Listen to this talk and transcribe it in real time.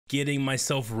getting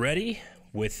myself ready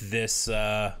with this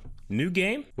new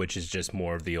game, which is just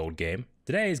more of the old game.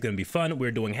 Today is gonna be fun.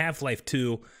 We're doing Half-Life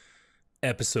 2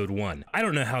 Episode 1. I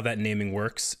don't know how that naming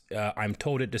works. I'm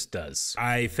told it just does.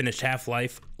 I finished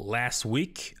Half-Life last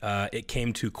week. It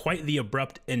came to quite the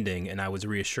abrupt ending, and I was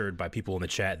reassured by people in the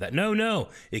chat that no,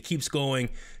 it keeps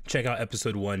going. Check out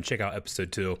Episode 1, check out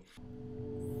Episode 2.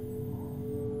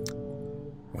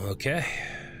 Okay.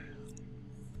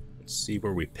 Let's see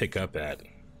where we pick up at.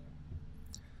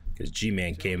 Because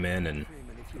G-Man came in and...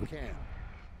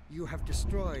 You have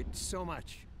destroyed so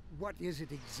much. What is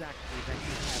it exactly that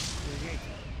you have created?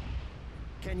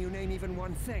 Can you name even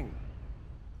one thing?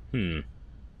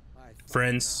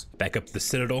 Friends, back up the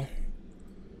Citadel.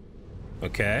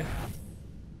 Okay.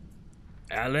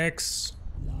 Alex.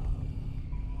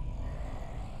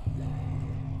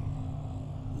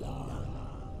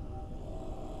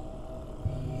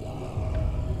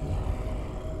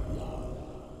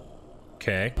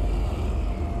 Okay.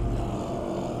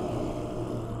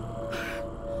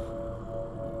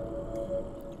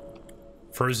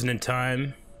 Frozen in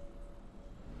time,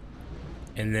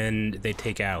 and then they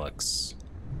take Alex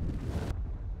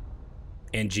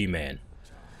and G-Man.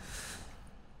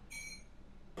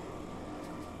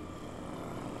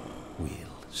 We'll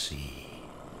see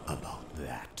about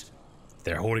that.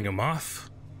 They're holding him off,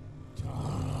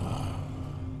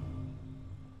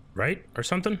 right, or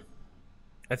something,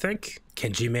 I think.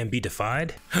 Can G-Man be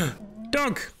defied?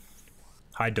 Dog.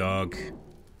 Hi, dog.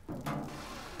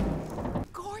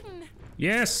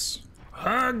 Yes!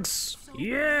 Hugs!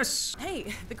 Yes!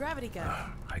 Hey, the gravity gun.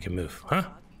 I can move. Huh?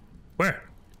 Where?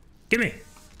 Gimme!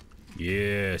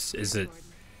 Yes. Is it...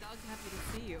 Dog's happy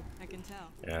to see you, I can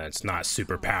tell. Yeah, it's not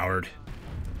super powered.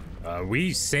 Are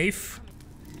we safe?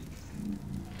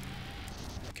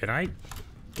 Can I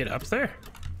get up there?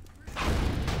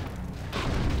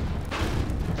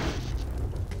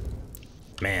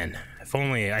 Man, if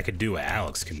only I could do what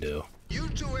Alex can do. You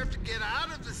two have to get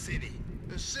out of the city.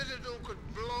 The Citadel could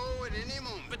blow at any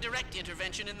moment. But direct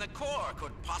intervention in the core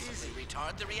could possibly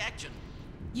retard the reaction.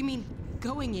 You mean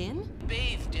going in?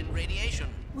 Bathed in radiation.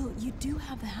 Well, you do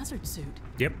have the hazard suit.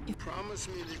 Yep. Promise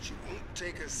me that you won't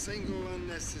take a single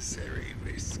unnecessary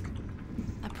risk.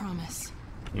 I promise.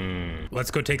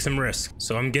 Let's go take some risks.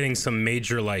 So I'm getting some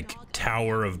major, like,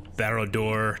 Tower of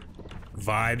Barad-dûr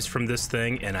vibes from this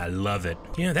thing, and I love it.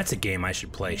 You know, that's a game I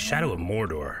should play. Shadow of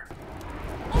Mordor.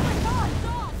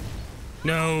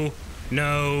 No,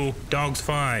 dog's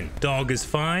fine. Dog is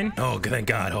fine. Oh, thank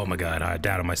God. Oh my God, I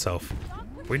doubted myself.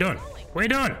 What are you doing? What are you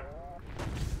doing?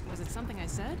 Was it something I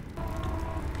said?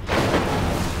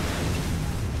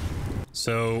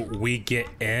 So we get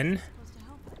in,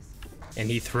 and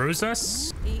he throws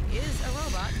us? He is a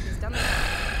robot. He's done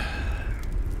that.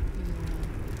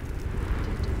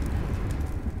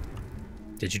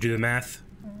 Did you do the math?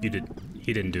 You did.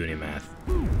 He didn't do any math.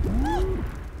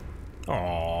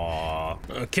 Aww.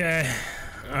 Okay.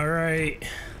 All right.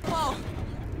 Whoa.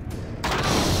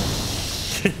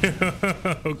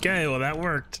 Okay, well that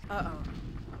worked. Uh-oh.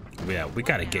 Yeah, we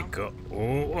gotta get go.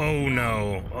 Oh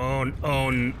no.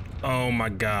 Oh my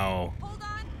God. Hold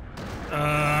on.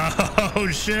 Oh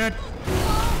shit.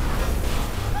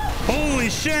 Holy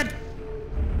shit.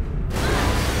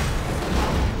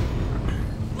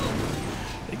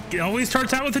 It always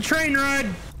starts out with a train ride.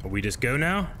 We just go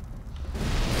now?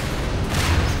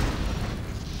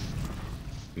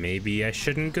 Maybe I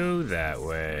shouldn't go that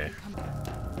way.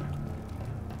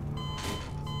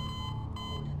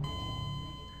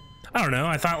 I don't know.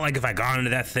 I thought like if I got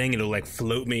into that thing, it'll like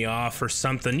float me off or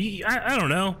something. I don't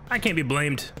know. I can't be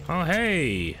blamed. Oh,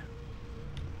 hey.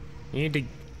 You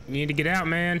need to get out,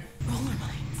 man. Roller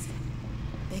mines.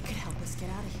 They could help us get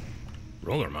out of here.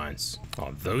 Roller mines.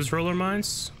 Oh, those roller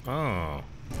mines? Oh.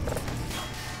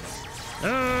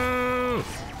 Oh!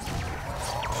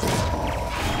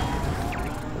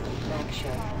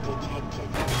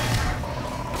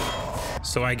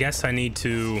 So I guess I need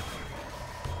to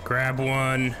grab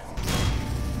one,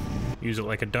 use it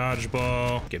like a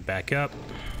dodgeball, get back up.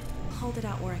 Hold it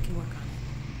out where I can work on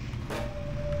it.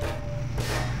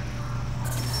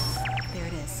 There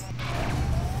it is.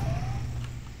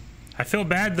 I feel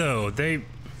bad though. They...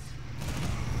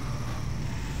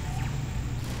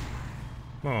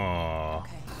 Aww.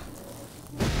 Okay.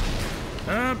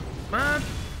 Up, up.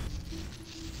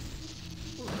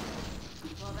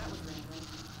 Well, that was really good.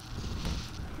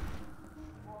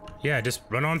 Yeah, just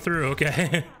run on through,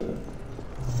 okay?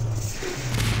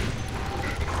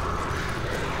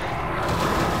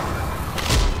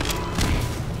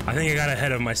 I think I got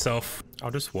ahead of myself. I'll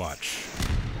just watch.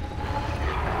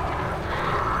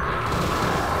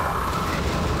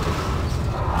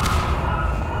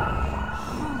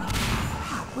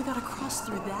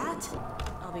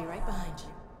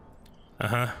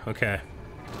 Uh-huh, okay.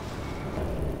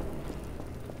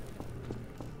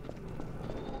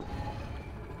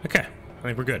 Okay, I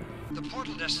think we're good. The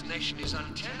portal destination is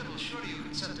untenable. Surely you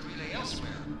can set the relay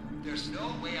elsewhere. There's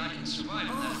no way I can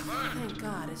survive in that environment. Thank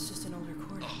God, it's just an old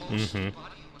recording. The whole body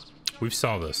must be... We've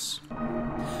saw this. What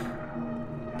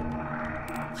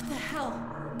the hell?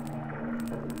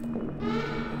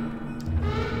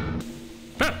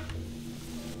 Ah!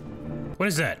 What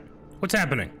is that? What's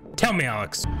happening? Tell me,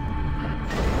 Alex.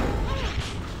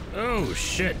 Oh,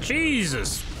 shit.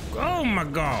 Jesus. Oh, my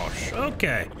gosh.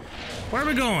 Okay. Where are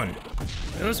we going?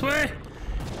 This way?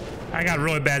 I got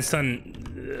really bad sun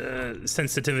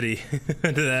sensitivity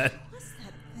to that. What's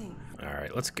that thing? All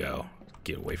right, let's go.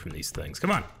 Get away from these things.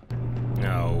 Come on.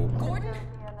 No. Gordon?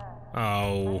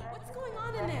 Oh. What's going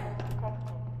on in there?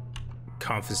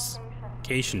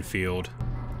 Confiscation field.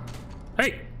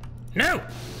 Hey! No!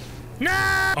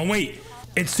 No! Oh, wait.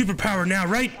 It's superpower now,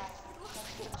 right?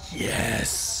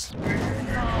 Yes.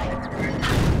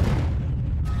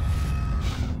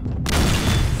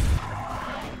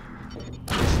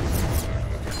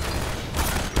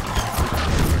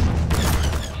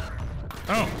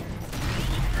 Oh.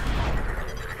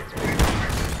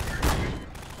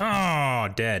 Oh,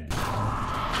 dead.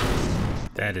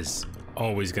 That is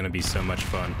always gonna be so much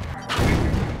fun.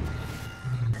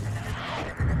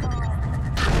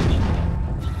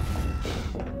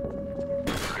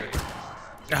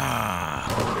 Ah.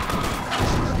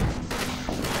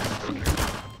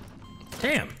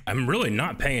 Damn, I'm really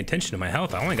not paying attention to my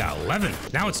health. I only got 11.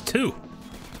 Now it's 2.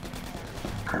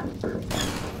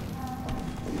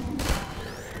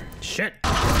 Shit.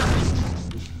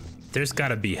 There's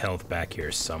gotta be health back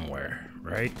here somewhere,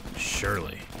 right?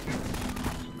 Surely.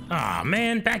 Ah,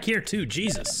 man, back here too,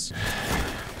 Jesus.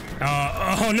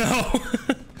 Oh no!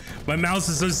 My mouse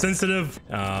is so sensitive.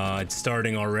 It's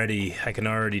starting already. I can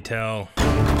already tell.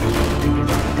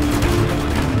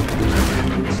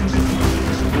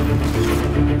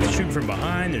 They're shooting from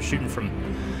behind, they're shooting from...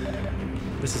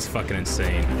 This is fucking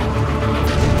insane.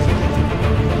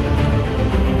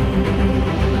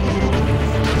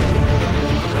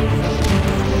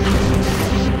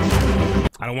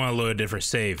 I don't want to load a different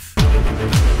save. Get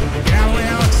out of the way,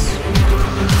 Alex!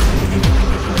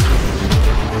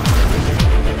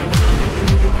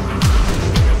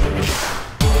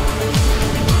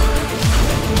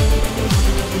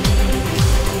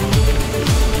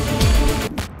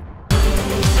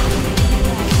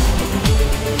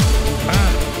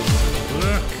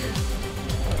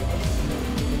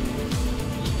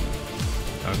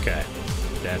 Okay,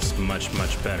 that's much,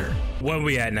 much better. What are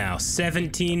we at now?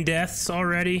 17 deaths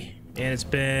already? And it's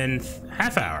been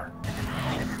half hour.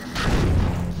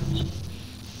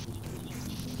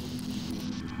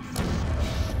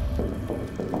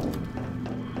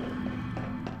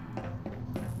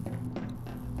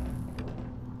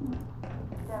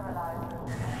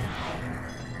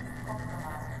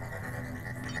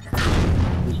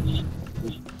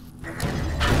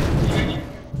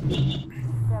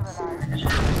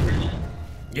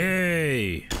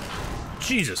 Yay!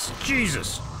 Jesus,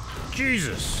 Jesus,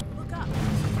 Jesus. Look up.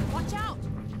 Watch out.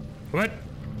 What?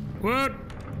 What?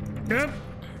 Yep.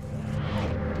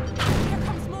 Here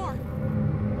comes more.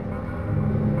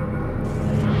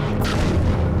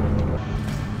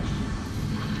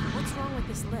 What's wrong with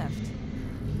this lift?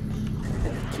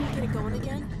 Can you get it going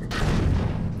again?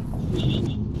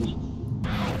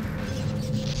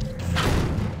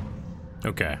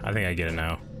 Okay, I think I get it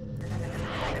now.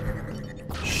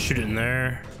 Shoot it in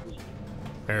there.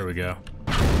 There we go.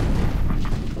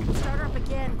 Start her up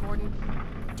again, Gordon.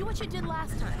 Do what you did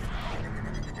last time.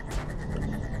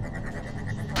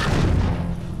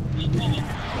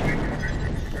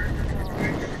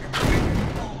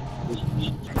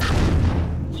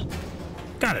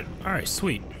 Got it. All right,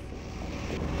 sweet.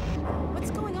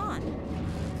 What's going on?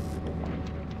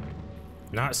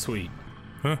 Not sweet.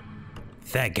 Huh?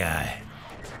 That guy.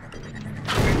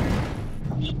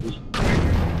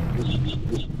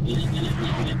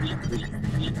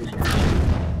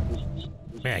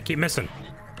 Man, I keep missing.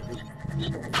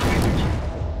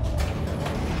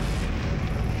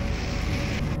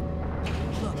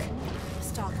 Look,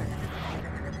 stalker.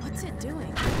 What's it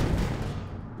doing?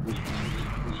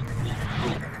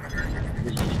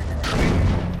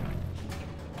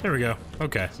 There we go.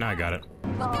 Okay, now I got it.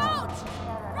 Look out!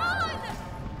 Run!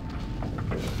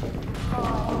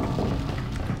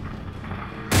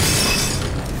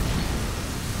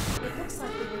 It looks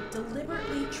like they were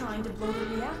deliberately trying to blow the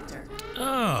reactor.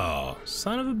 Oh,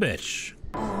 son of a bitch.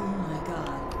 Oh my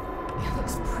god. It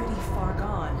looks pretty far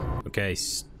gone. Okay,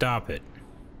 stop it.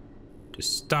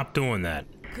 Just stop doing that.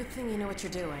 Good thing you know what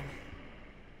you're doing.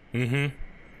 Mm-hmm.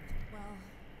 Well,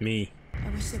 Me. I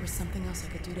wish there was something else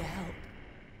I could do to help.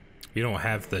 You don't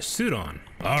have the suit on.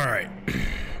 All right.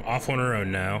 Off on her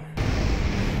own now.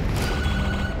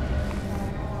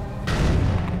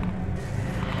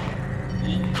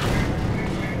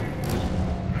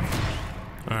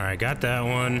 All right, got that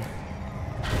one.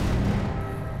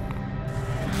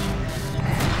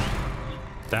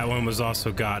 That one was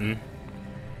also gotten.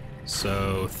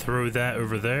 So throw that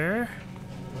over there.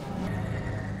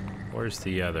 Where's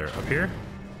the other? Up here?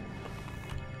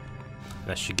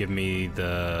 That should give me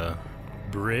the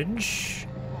bridge.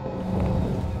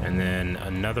 And then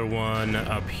another one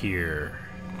up here.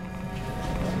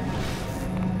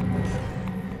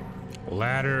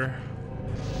 Ladder.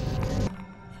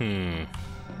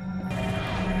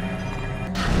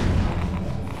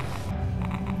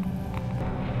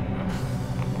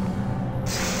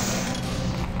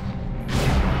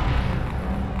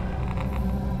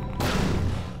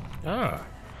 Ah.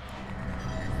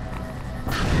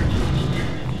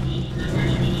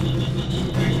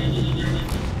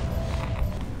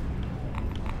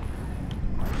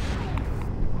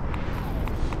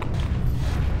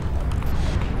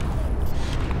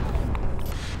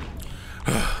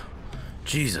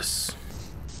 Jesus.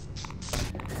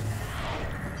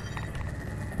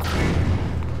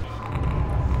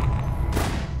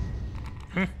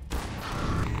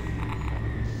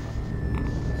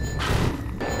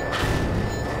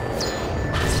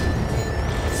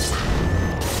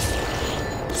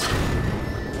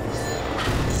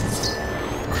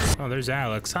 Oh, there's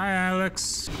Alex. Hi,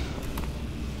 Alex.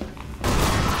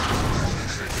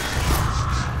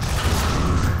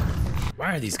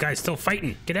 Why are these guys still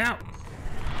fighting? Get out.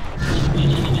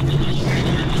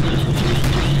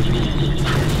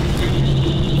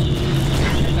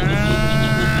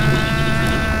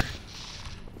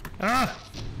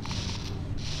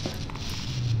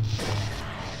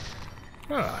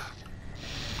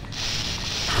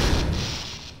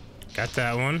 Got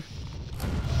that one.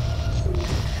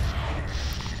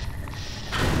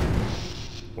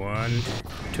 One,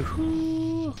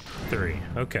 two, three.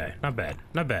 Okay, not bad,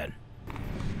 not bad.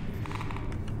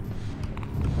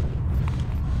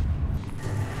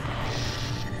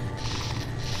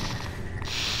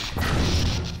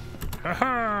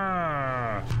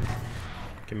 Haha!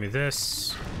 Give me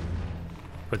this.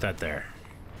 Put that there.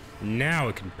 Now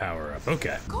it can power up.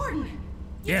 Okay. Gordon!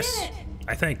 You Yes, did it!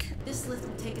 I think. This lift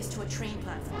will take us to a train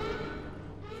platform.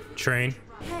 Train.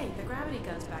 Hey, the gravity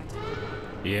gun's back to me.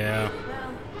 Yeah,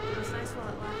 Well, it was nice while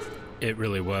it lasted. it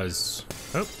really was.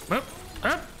 Oh, oh,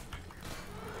 up.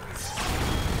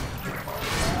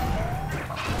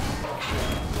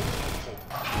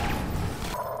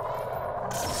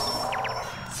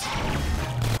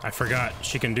 I forgot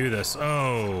she can do this.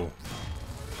 Oh.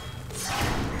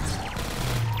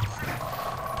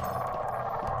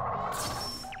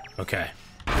 Okay.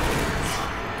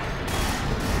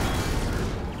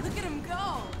 Look at him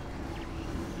go!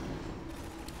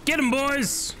 Get him,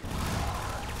 boys!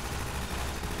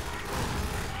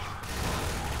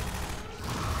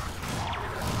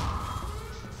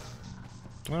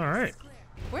 All right.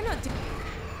 We're not doing.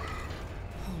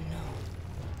 Oh no.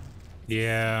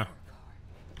 Yeah.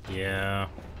 Yeah.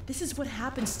 This is what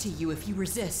happens to you if you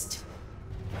resist.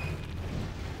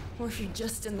 Or if you're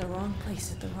just in the wrong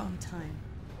place at the wrong time.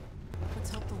 Let's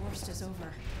hope the worst is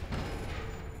over.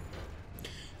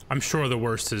 I'm sure the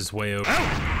worst is way over.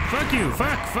 Oh! Fuck you!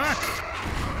 Fuck! Fuck!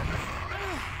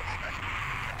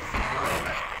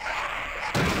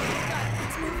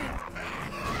 It's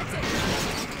moving.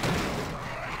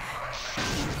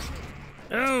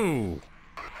 Oh!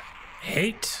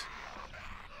 Hate.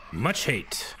 Much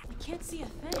hate. I can't see a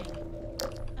thing.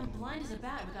 I'm blind as a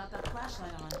bat without that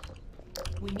flashlight on.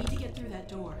 We need to get through that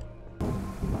door.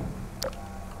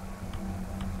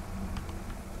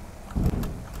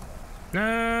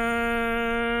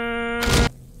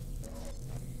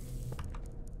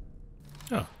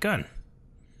 Oh, gun.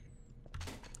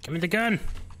 Give me the gun.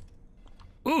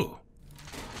 Ooh.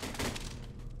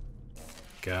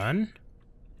 Gun.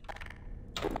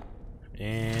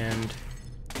 And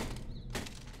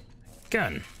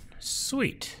gun.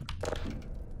 Sweet.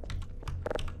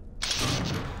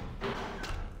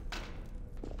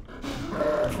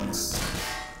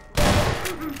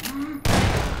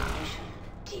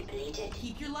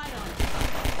 Keep your light on.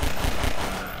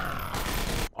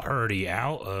 Already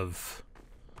out of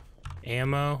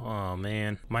ammo? Oh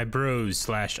man. My bros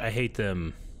slash I hate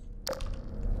them.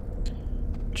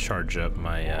 Charge up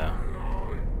my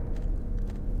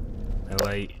my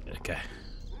light. Okay.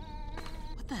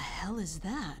 What the hell is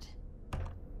that?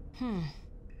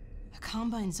 A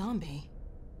combine zombie.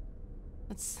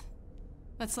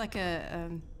 That's like a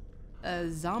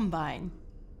zombine,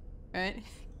 right?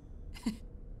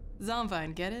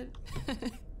 Zombine, get it?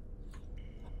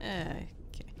 Okay.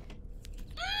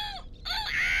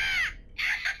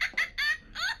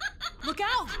 Look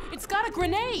out! It's got a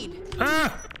grenade!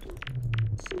 Ah!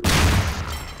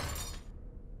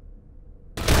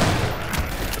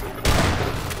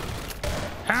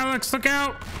 Alex, look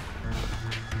out!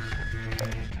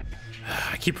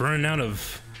 I keep running out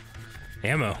of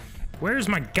ammo. Where's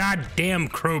my goddamn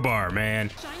crowbar, man?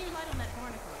 Shine your light on that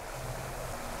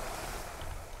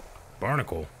Barnacle?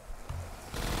 barnacle.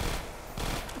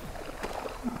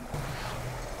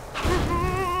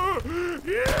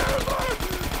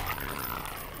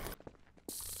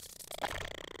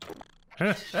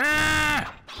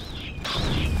 Ah!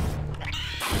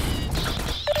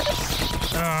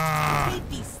 I hate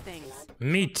these things.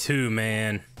 Me too,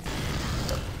 man.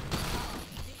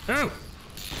 Oh!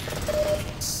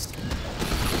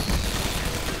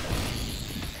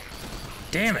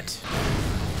 Damn it.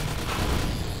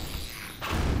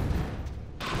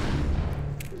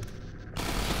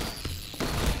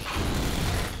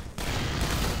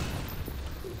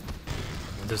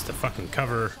 Just the fucking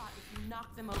cover. If you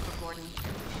knock them over, Gordon.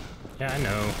 Yeah, I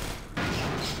know.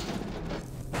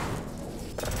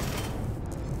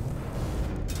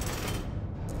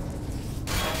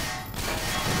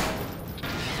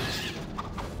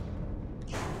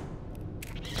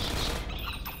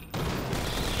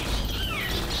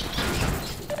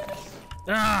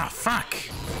 Ah, fuck!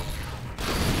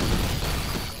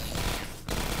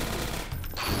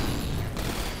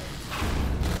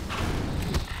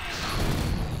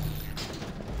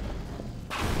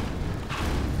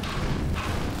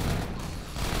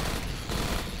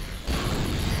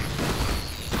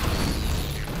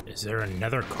 Is there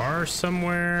another car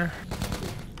somewhere?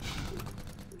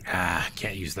 Ah,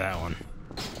 can't use that one.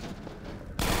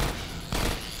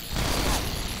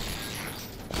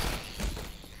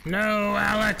 No,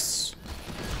 Alex!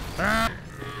 Ah!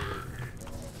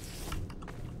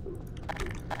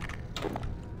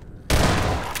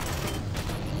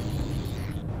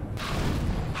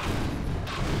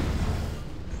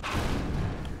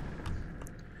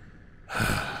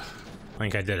 I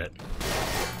think I did it.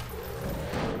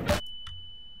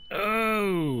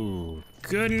 Oh,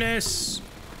 goodness!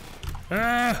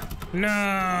 Ah, no!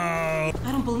 I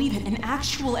don't believe it. An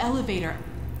actual elevator.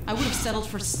 I would have settled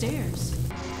for stairs.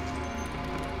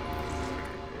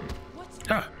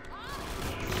 Ah.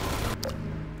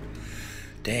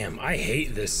 Damn, I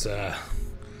hate this, I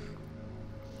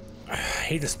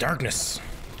hate this darkness.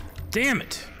 Damn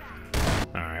it!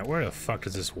 Alright, where the fuck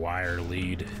does this wire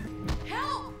lead?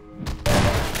 Help!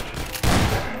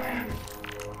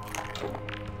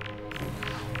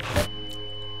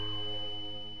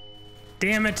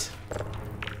 Damn it!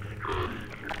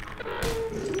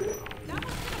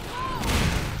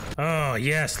 Oh,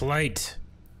 yes, light.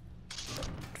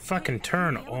 Fucking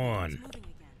turn on.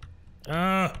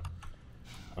 I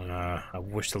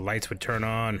wish the lights would turn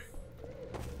on.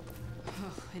 Oh,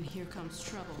 and here comes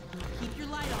trouble. Keep your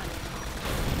light on.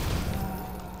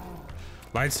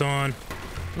 Lights on.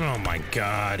 Oh my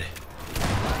god.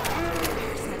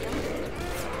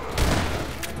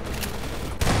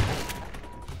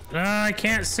 I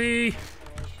can't see.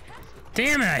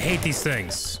 Damn it, I hate these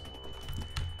things.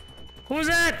 What was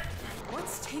that?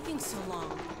 What's taking so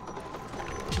long?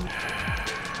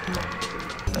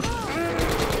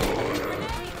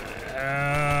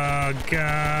 Oh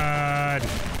god.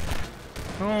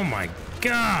 Oh my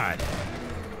god.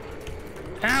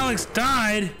 Alex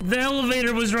died. The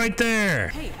elevator was right there.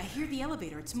 Hey, I hear the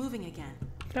elevator. It's moving again.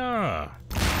 Oh.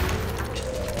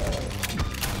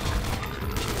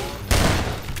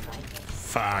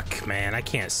 Fuck, man, I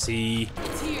can't see.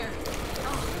 It's here.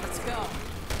 Oh, let's go.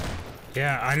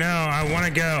 Yeah, I know, I want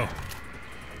to go.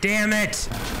 Damn it!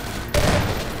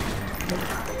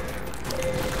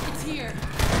 It's here.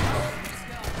 Let's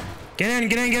go. Get in,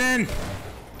 get in, get in!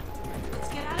 Let's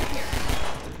get out of here.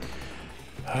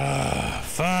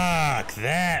 Fuck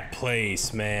that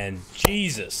place, man.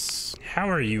 Jesus. How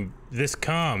are you this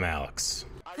calm, Alex?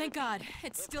 Thank God,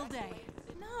 it's still day.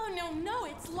 No,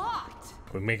 it's locked.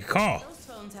 We make a call. Those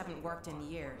phones haven't worked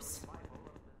in years.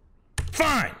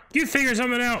 Fine, you figure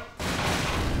something out.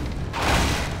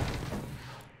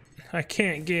 I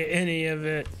can't get any of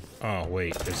it. Oh,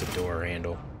 wait, there's a door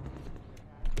handle.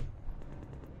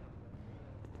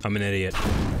 I'm an idiot.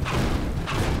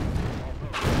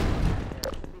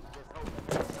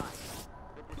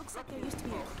 Looks like there used to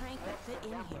be a crank that fit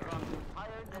in here. I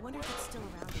wonder if it's still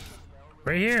around.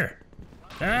 Right here.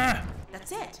 Ah!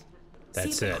 That's it.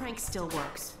 That's See if it. the crank still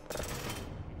works.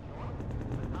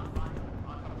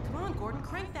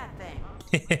 crank that thing.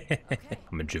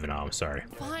 I'm a juvenile, I'm sorry.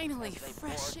 Finally,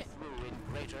 fresh shit.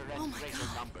 Oh my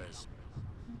god.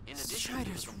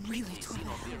 Strider's really tore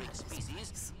that.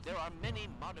 There are many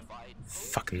modified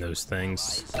Fucking those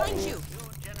things. Find you.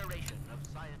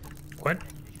 What?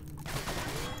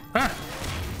 Ah!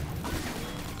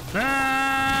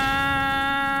 Ah!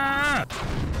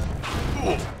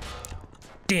 Oh.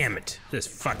 Damn it, this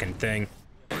fucking thing.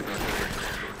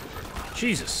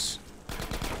 Jesus.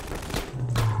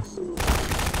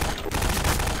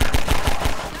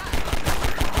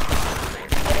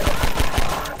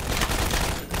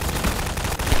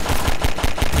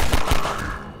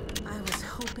 I was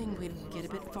hoping we'd get a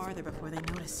bit farther before they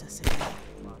noticed us again.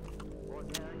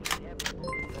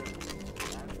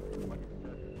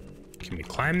 Can we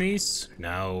climb these?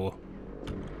 No.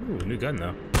 Ooh, new gun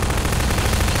though.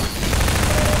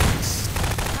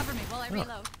 Cover me while I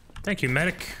reload. Thank you,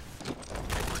 medic.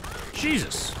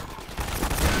 Jesus.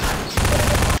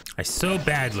 I so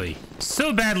badly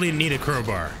need a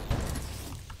crowbar.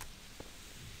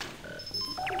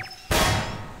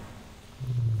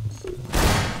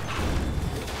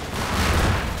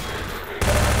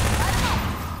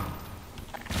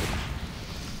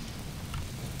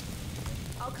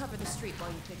 I'll cover the street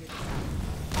while you figure this out.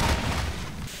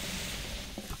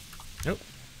 Nope.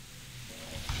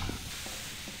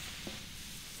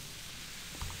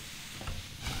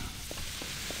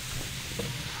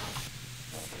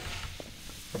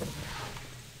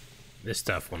 This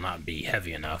stuff will not be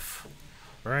heavy enough,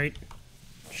 right?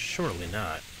 Surely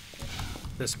not.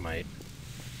 This might.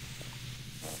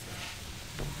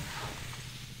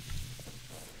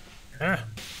 Ah.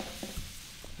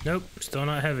 Nope, still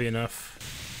not heavy enough.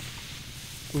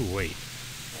 Ooh, wait.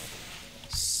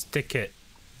 Stick it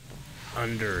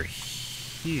under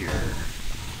here.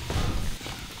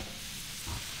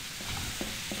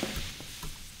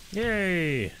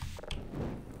 Yay!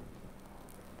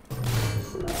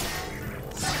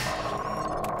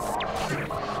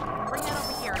 Bring that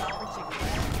over here and I'll rejiggle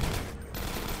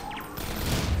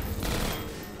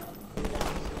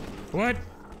it. What?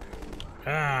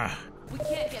 Ah. We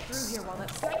can't get through here while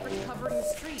that sniper's covering the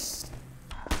street.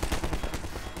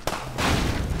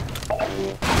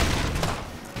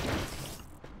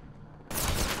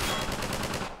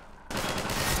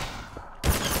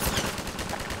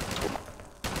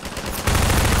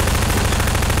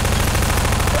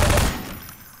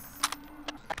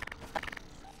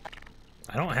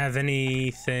 I don't have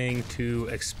anything to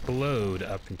explode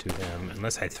up into him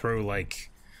unless I throw like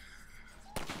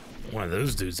one of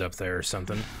those dudes up there or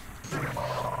something.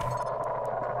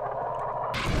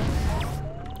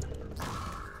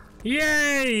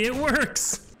 Yay! It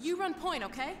works! You run point,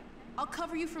 okay? I'll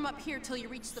cover you from up here till you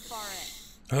reach the far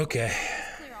end. Okay.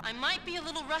 I might be a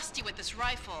little rusty with this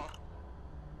rifle.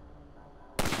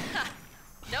 Ha!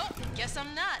 Nope, guess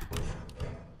I'm not.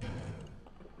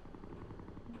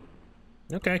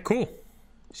 Okay, cool.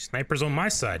 Sniper's on my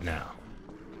side now.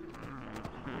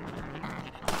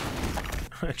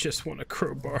 I just want a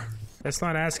crowbar. That's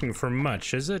not asking for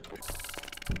much, is it?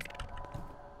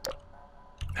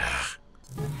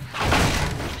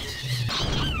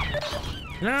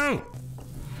 No!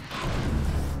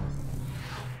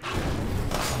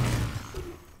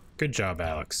 Good job,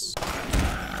 Alex.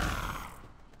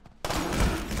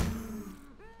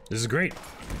 This is great.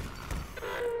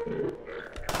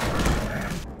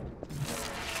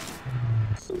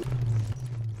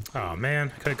 Oh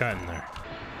man, I could have gotten there.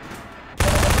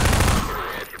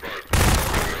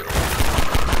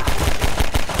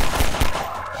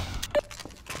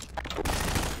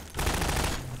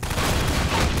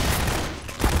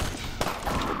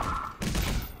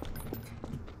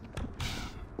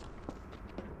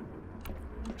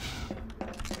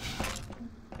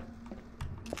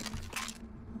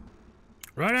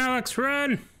 Run, Alex,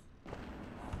 run!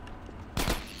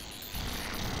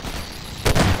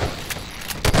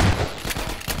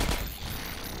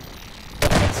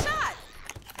 Good shot!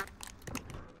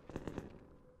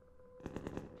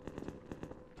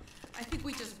 I think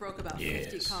we just broke about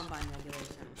 50 Combine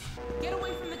regulations. Get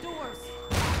away from the doors!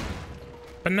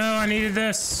 But no, I needed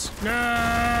this.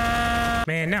 No!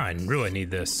 Man, now I really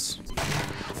need this.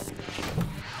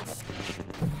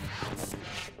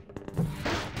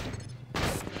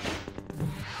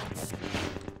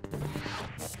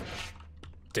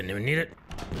 Didn't even need it.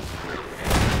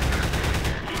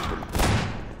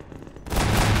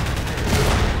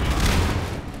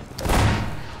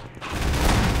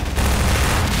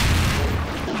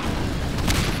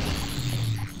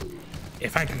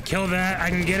 If I can kill that, I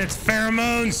can get its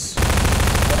pheromones.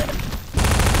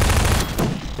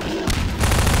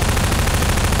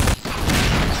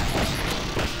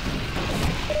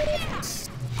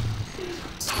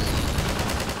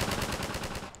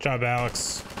 Good job,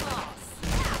 Alex.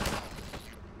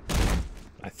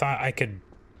 I thought I could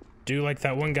do like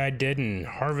that one guy did and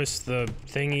harvest the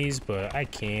thingies, but I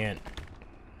can't.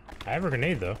 I have a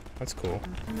grenade though. That's cool.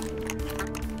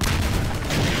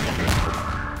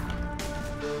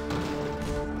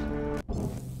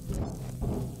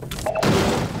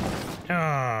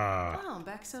 Ah. Oh,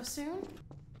 back so soon?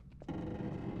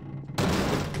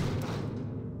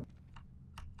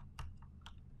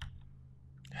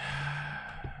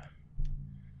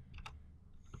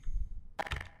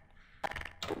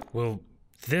 Will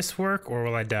this work or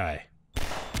will I die?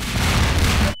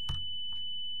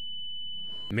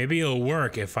 Maybe it'll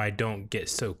work if I don't get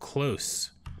so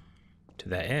close to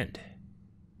that end.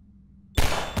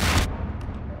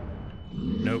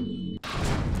 Nope.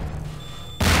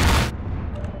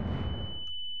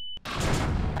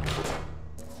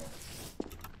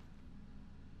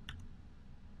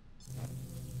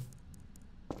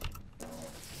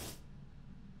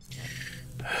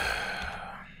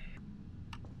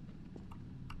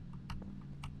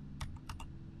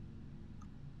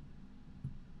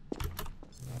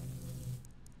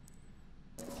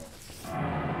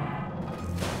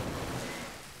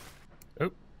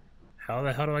 Oh, how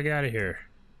the hell do I get out of here?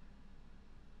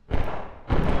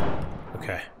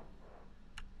 Okay.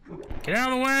 Get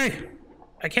out of the way!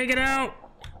 I can't get out!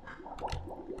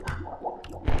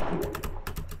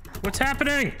 What's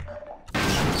happening?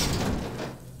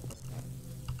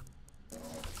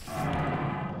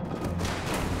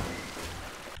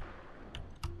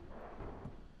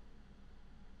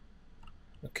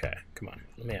 Okay, come on,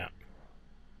 let me out.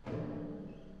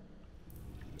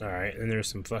 Alright, and there's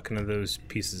some fucking of those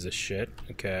pieces of shit.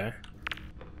 Okay.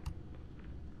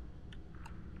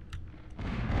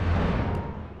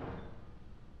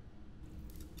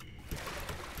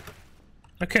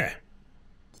 Okay.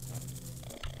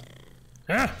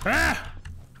 Ah! Ah!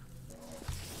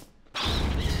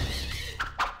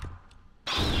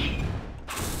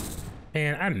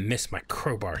 Man, I miss my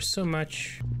crowbar so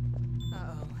much.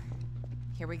 Uh-oh.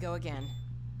 Here we go again.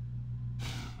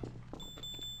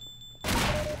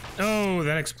 Oh,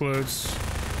 that explodes.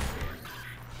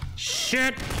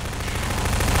 Shit!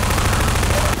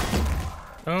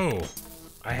 Oh,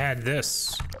 I had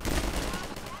this.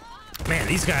 Man,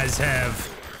 these guys have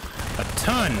a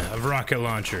ton of rocket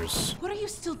launchers. What are you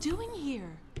still doing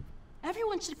here?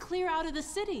 Everyone should clear out of the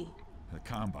city. The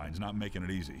Combine's not making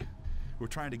it easy. We're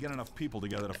trying to get enough people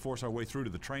together to force our way through to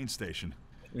the train station.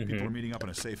 People are meeting up in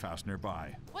a safe house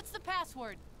nearby. What's the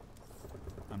password?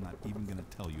 I'm not even gonna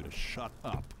tell you to shut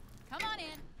up. Come on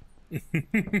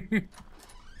in.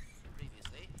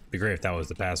 Be great if that was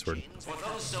the password. For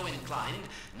those so inclined,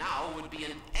 now would be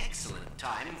an excellent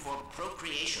time for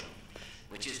procreation.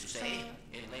 Which is to say,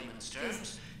 in layman's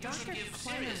terms, you should give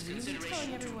serious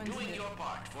consideration to doing your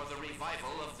part for the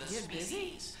revival of the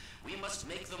species. We must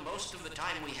make the most of the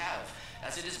time we have,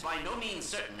 as it is by no means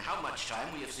certain how much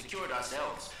time we have secured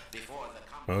ourselves before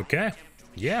the Okay.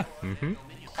 Yeah.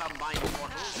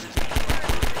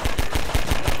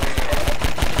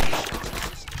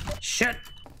 Shit.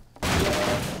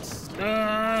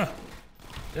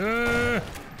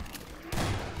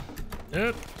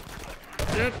 Yep.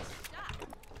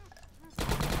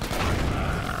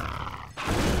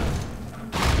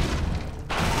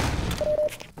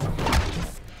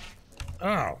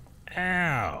 Oh,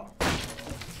 ow.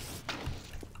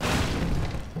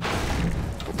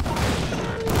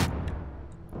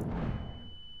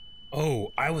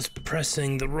 Oh, I was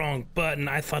pressing the wrong button.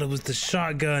 I thought it was the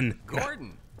shotgun.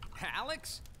 Gordon?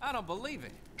 Alex? I don't believe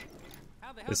it.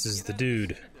 How the hell This did you is get the out of dude.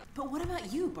 city? But what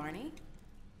about you, Barney?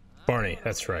 Barney,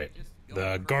 that's right.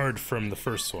 The guard from the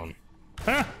first one.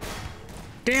 Ah!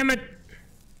 Damn it!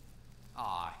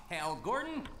 Aw, hell,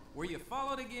 Gordon? Were you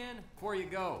followed again? Before you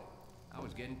go, I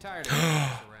was getting tired of this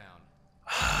around.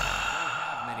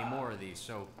 I don't have many more of these,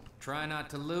 so try not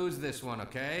to lose this one,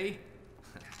 okay?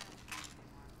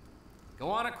 Go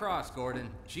on across, Gordon.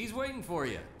 She's waiting for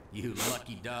you. You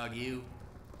lucky dog, you.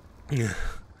 This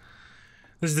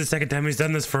is the second time he's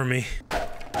done this for me.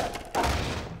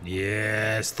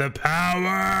 Yes, the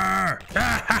power!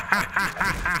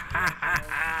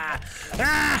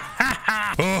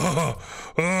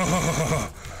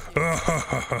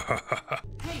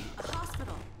 Hey, a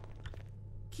hospital.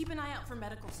 Keep an eye out for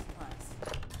medical supplies.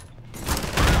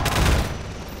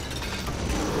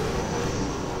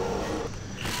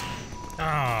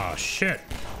 Oh, shit.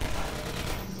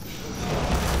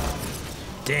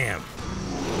 Damn.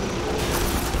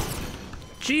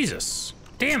 Jesus.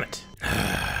 Damn it.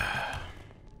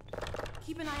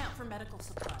 Keep an eye out for medical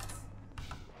supplies.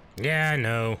 Yeah, I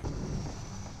know.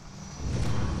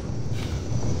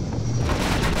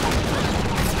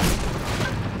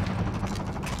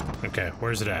 Okay,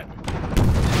 where's it at?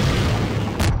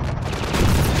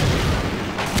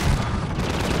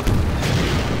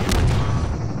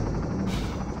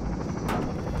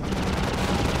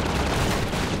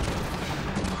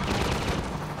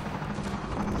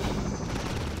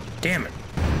 Damn it.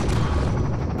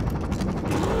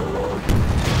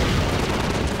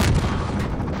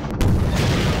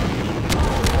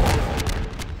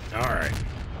 All right.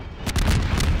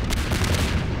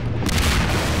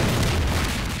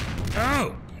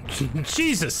 Oh,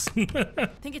 Jesus.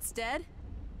 Think it's dead?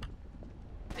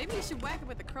 Maybe you should whack it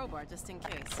with a crowbar just in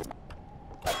case.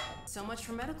 So much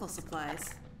for medical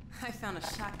supplies. I found a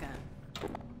shotgun.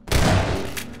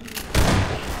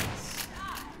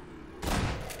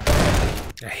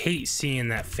 I hate seeing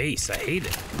that face. I hate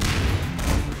it.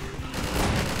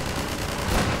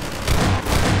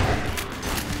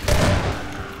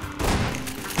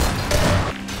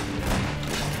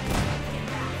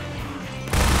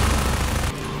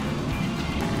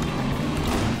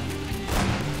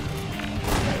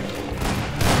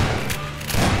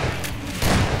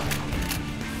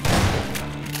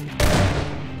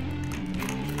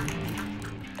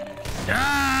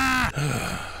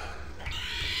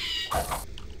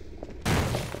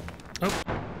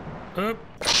 Up.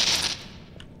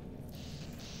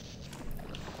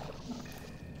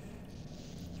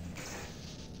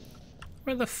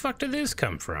 Where the fuck did this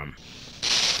come from?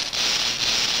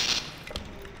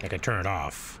 I can turn it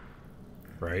off,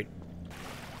 right?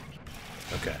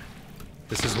 Okay.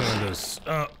 This is one of those.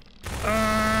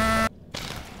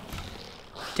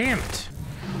 Damn it.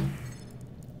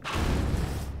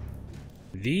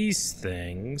 These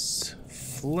things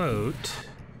float.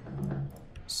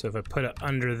 So if I put it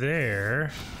under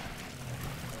there,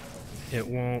 it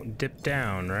won't dip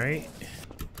down, right?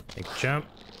 Like jump.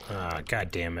 Ah, god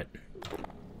damn it.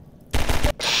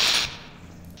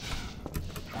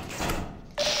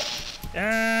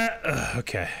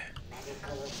 Okay.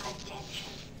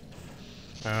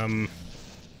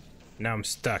 Now I'm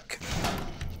stuck.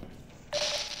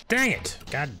 Dang it!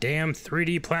 Goddamn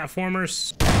 3D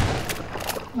platformers.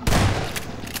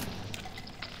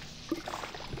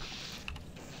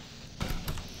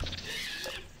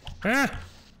 Ah!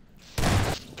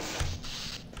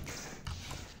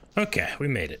 Okay, we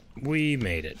made it. We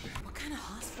made it. What kind of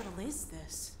hospital is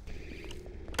this?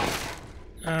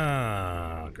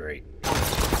 Ah, great.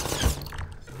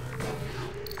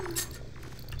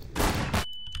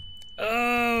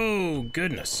 Oh,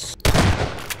 goodness.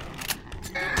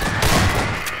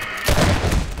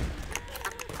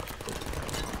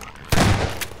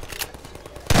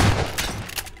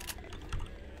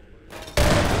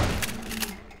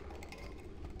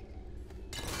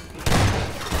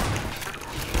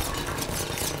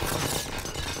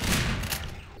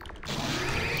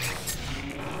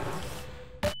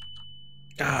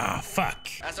 Ah, fuck.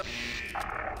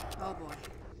 Oh boy,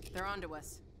 they're onto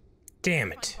us.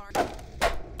 Damn it.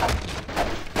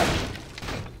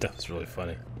 That was really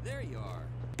funny. There you are.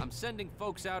 I'm sending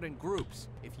folks out in groups.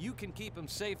 If you can keep them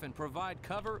safe and provide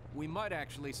cover, we might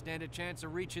actually stand a chance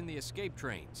of reaching the escape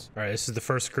trains. All right, this is the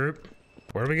first group.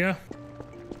 Where do we go?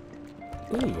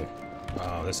 Ooh.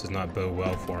 Oh, this does not bode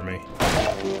well for me.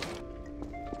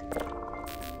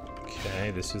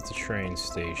 Okay, this is the train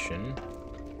station.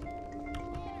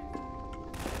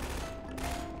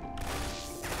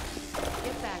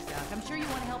 Get back, Doc. I'm sure you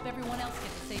want to help everyone else get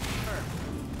to safety first.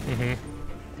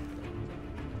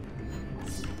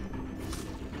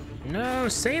 No,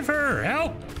 save her!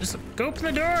 Help! Just go open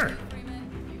the door!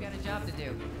 You got a job to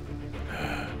do.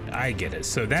 I get it.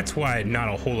 So that's why not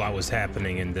a whole lot was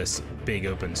happening in this big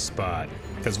open spot.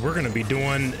 Because we're gonna be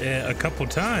doing it a couple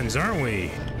times, aren't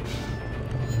we?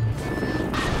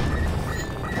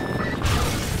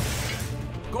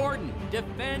 Gordon,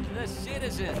 defend the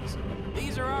citizens.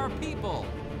 These are our people.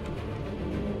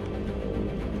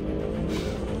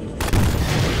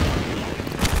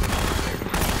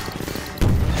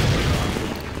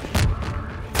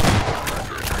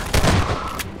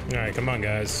 All right, come on,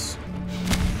 guys.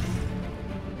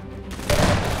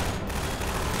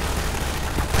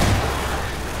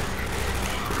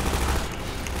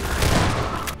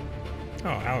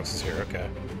 Oh, Alex is here, okay.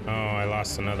 Oh, I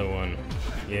lost another one.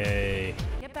 Yay.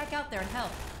 Get back out there and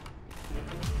help.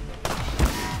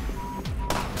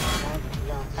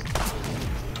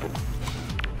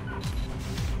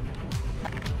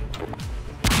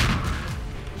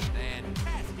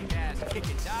 Fantastic ass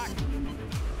kicking, Doc.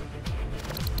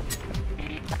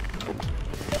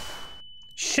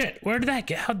 Shit, where did that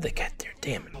get? How'd they get there?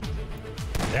 Damn it.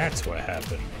 That's what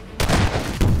happened.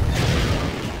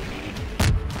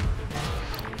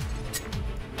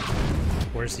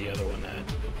 Where's the other one at?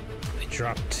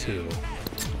 Drop 2.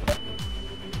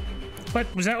 What?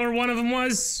 Was that where one of them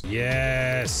was?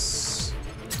 Yes.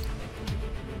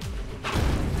 Gotta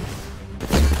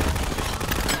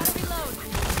reload.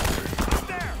 Up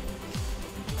there!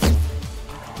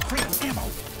 Free ammo!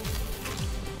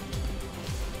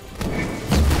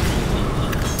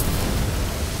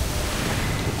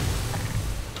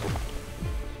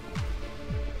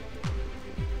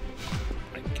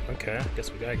 Okay, I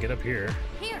guess we gotta get up here.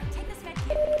 Here, take this med kit.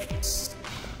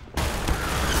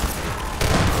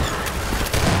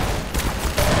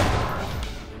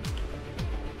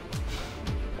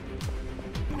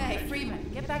 Hey, Freeman,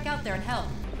 get back out there and help.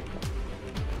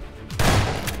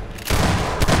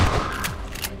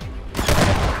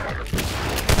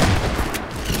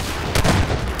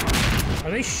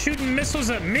 Are they shooting missiles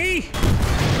at me?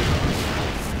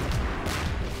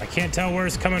 I can't tell where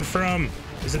it's coming from.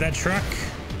 Is it that truck?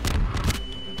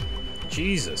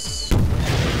 Jesus.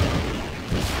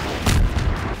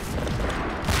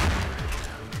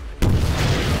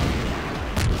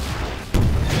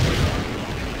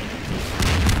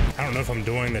 I don't know if I'm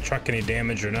doing the truck any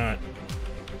damage or not. What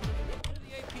are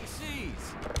the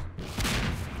APCs?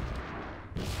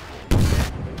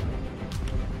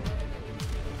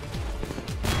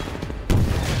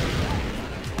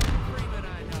 Freeman,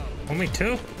 I know. Only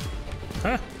 2?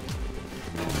 Huh?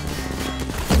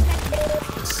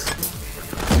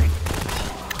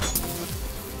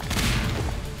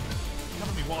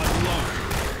 Cover me while I reload.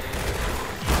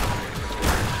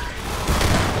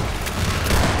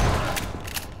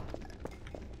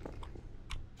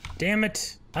 Damn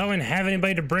it. I don't even have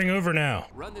anybody to bring over now.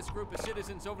 Run this group of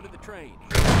citizens over to the train.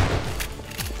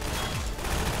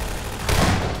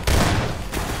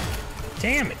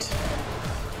 Damn it.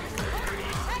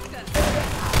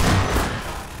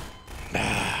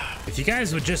 If you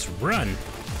guys would just run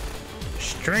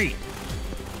straight,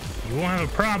 you won't have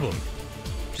a problem.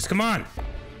 Just come on.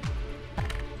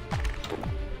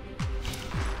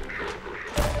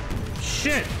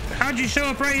 Shit, how'd you show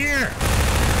up right here?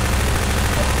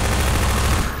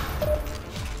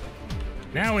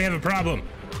 Now we have a problem.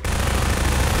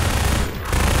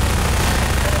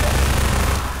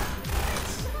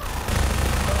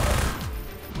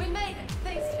 We made it,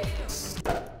 thanks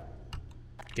to you.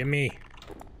 Give me.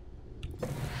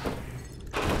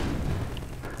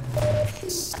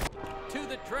 To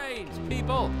the trains,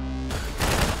 people!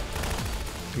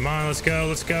 Come on, let's go,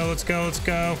 let's go, let's go, let's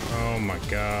go. Oh my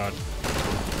God.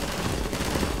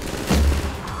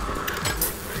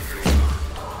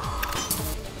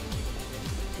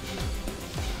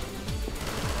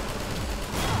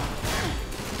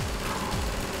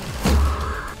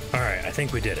 All right, I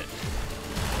think we did it.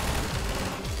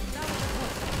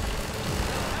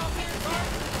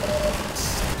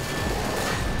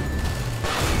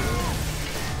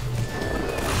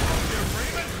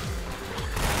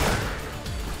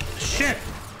 Shit!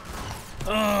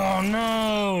 Oh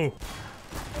no!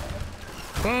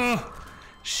 Oh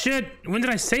shit! When did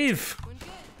I save?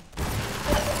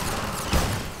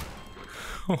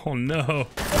 Oh no!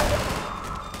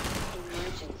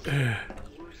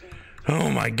 Oh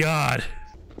my God!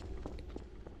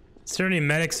 Is there any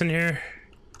medics in here?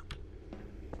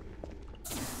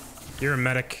 You're a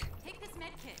medic. Take this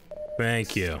med kit.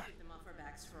 Thank you. Keep them off our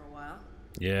backs for a while.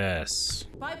 Yes.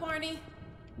 Bye, Barney.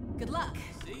 Good luck.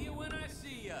 See you when I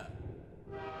see ya.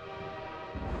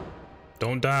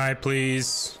 Don't die,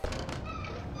 please.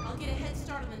 I'll get a head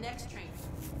start on the next train.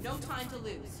 No time to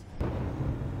lose.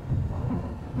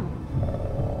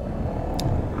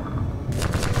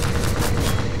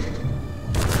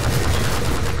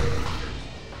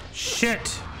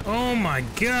 Shit! Oh my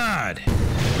God!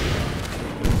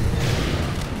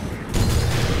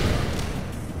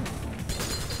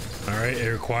 Alright,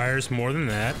 it requires more than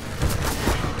that.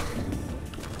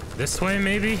 This way,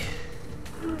 maybe?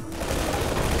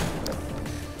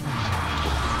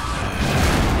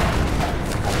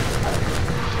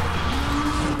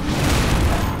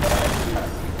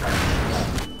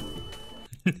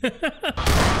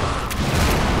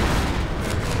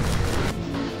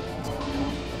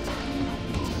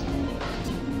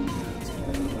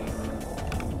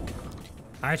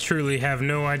 I truly have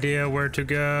no idea where to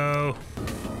go.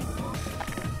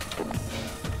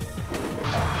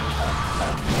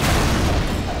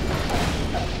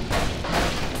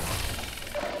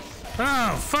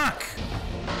 Oh, fuck!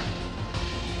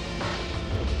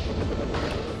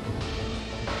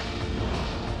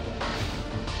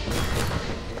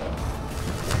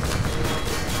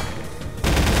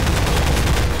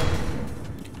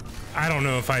 I don't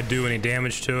know if I do any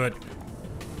damage to it.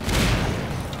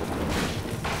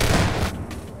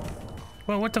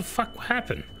 Well, what the fuck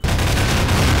happened?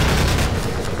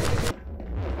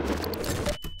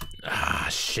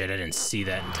 Shit, I didn't see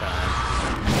that in time.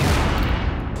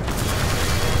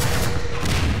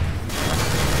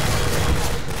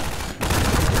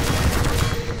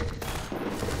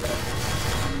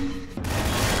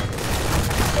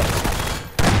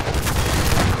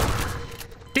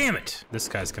 Damn it! This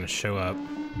guy's gonna show up.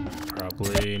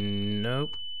 Probably,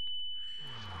 nope.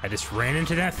 I just ran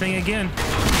into that thing again.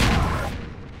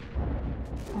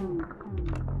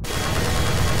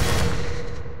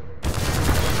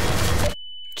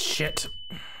 Shit.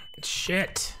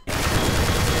 Shit.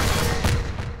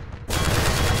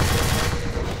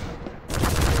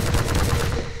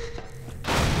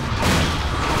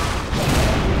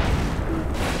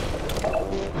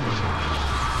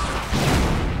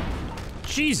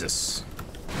 Jesus.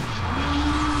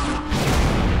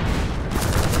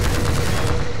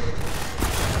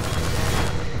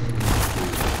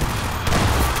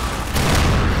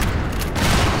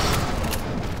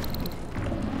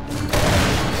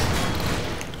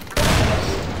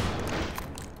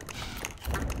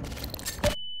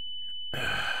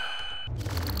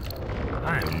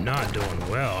 I am not doing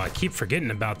well. I keep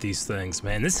forgetting about these things,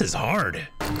 man. This is hard.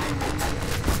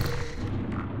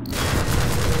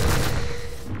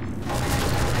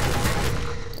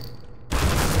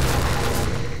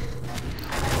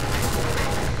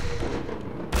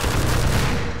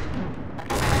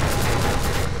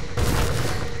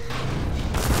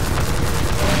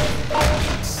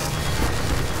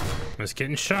 Just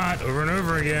getting shot over and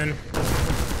over again.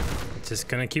 It's just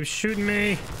gonna keep shooting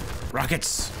me.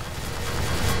 Rockets!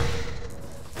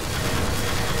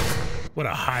 What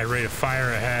a high rate of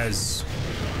fire it has.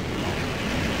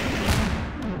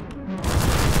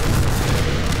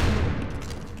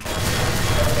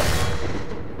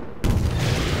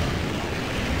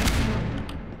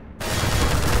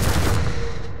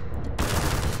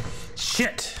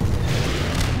 Shit!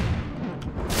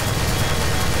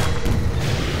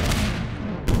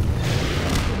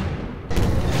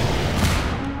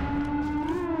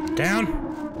 Down.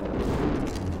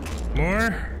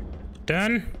 More.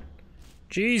 Done.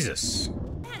 Jesus.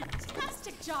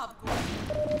 Fantastic job, Gordon.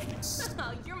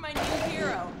 You're my new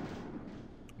hero.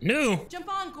 New?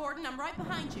 Jump on, Gordon. I'm right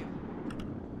behind you.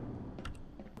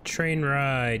 Train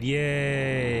ride.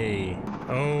 Yay.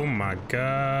 Oh my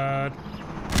God.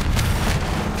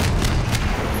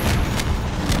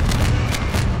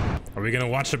 Are we gonna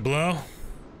watch it blow?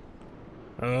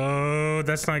 Oh,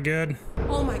 that's not good.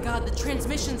 Oh my God, the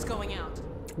transmission's going out.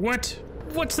 What?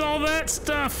 What's all that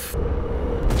stuff?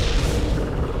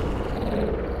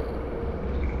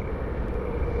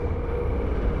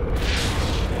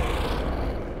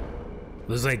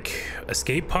 There's like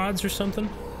escape pods or something?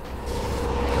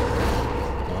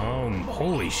 Oh,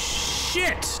 holy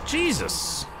shit!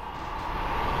 Jesus!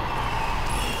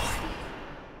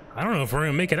 I don't know if we're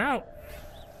gonna make it out.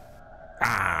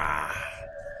 Ah.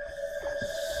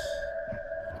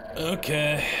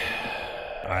 Okay.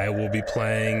 I will be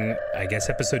playing, I guess,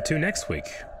 episode 2 next week.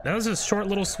 That was a short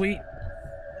little sweet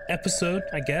episode,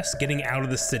 I guess, getting out of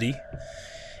the city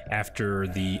after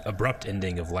the abrupt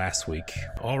ending of last week.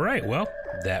 All right, well,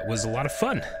 that was a lot of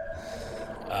fun.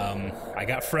 I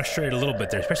got frustrated a little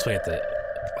bit there, especially at the,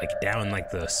 like, down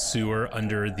like the sewer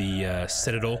under the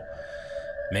Citadel.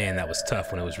 Man, that was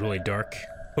tough when it was really dark.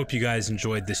 Hope you guys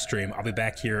enjoyed this stream. I'll be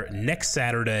back here next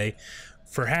Saturday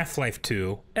for Half-Life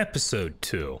 2, Episode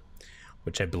 2,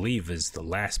 which I believe is the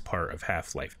last part of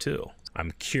Half-Life 2.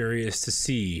 I'm curious to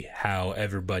see how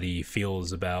everybody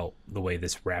feels about the way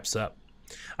this wraps up.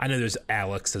 I know there's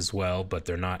Alex as well, but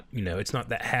they're not, you know, it's not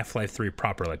that Half-Life 3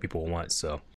 proper like people want, so